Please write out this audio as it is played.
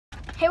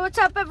Hey, what's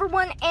up,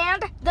 everyone?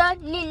 And the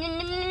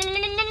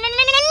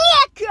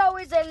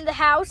Neko is in the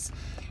house.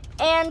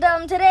 And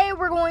today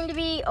we're going to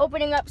be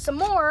opening up some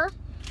more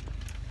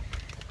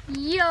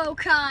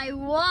Yokai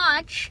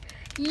Watch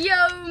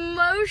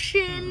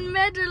Motion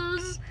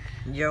medals.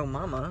 Yo,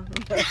 mama.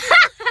 But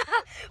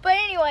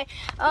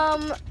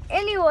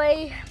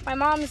anyway, my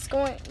mom's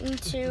going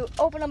to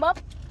open them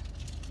up.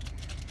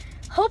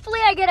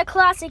 Hopefully I get a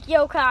classic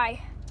Yokai.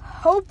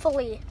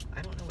 Hopefully.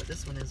 I don't know what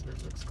this one is, but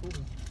it looks cool.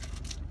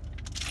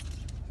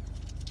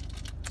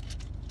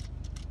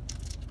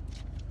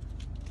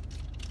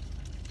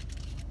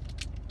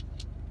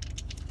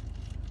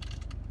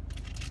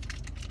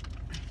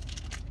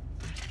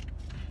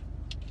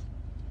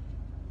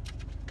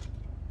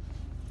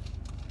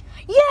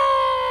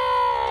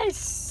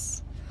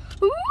 Yes!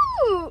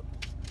 Ooh!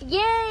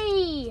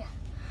 Yay!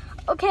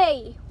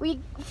 Okay, we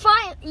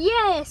find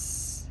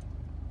yes.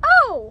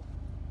 Oh!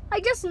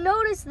 I just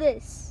noticed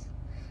this.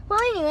 Well,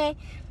 anyway,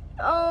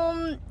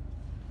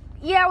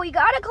 yeah, we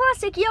got a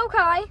classic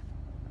Yokai.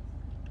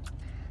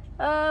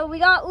 We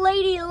got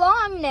Lady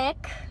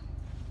Longneck.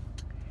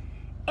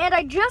 And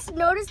I just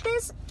noticed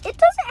this. It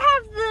doesn't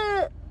have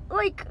the,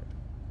 like,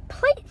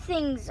 plate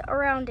things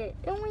around it.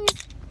 It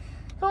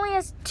only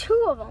has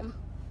 2 of them.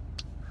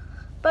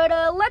 But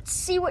let's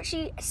see what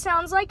she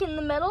sounds like in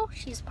the middle.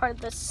 She's part of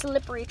the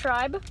Slippery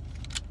tribe.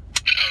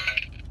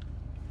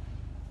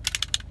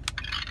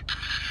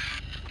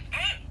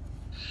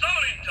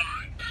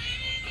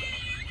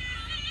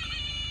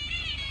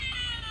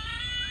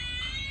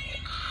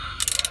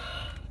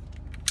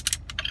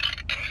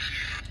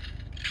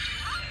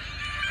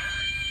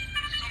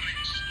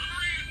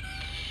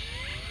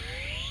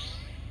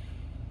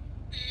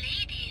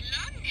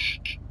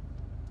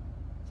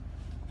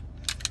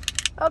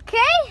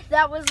 Okay,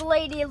 that was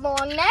Lady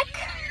Longneck.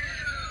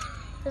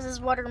 This is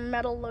what her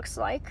medal looks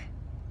like.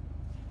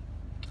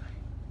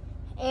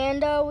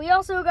 And we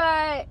also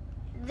got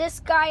this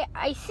guy.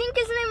 I think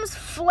his name is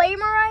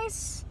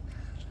Flamerice.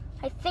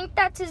 I think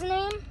that's his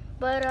name.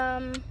 But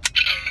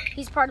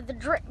he's part of the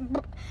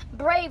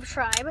Brave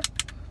tribe.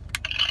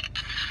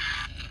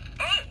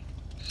 Oh,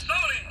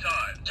 summoning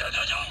time.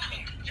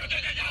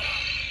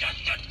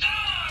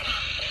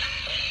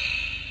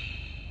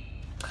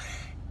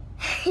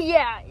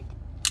 Yeah.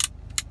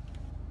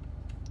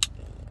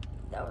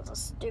 That was a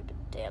stupid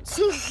dance.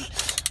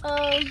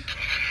 But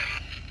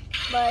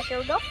here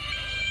we go.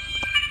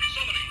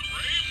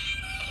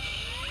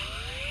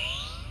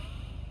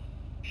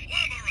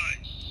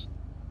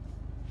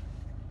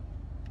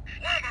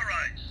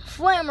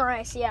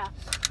 Flamerice, yeah.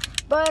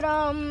 But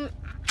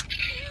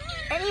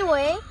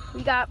anyway,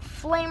 we got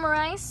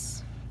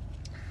Flamerice,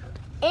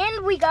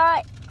 and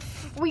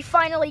we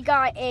finally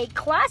got a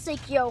classic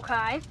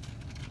Yokai.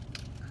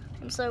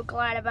 I'm so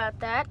glad about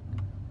that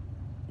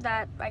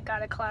I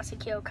got a classic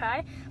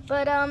Yokai.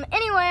 But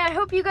anyway, I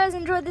hope you guys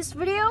enjoyed this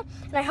video,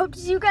 and I hope to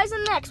see you guys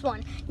in the next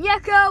one.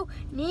 Neko,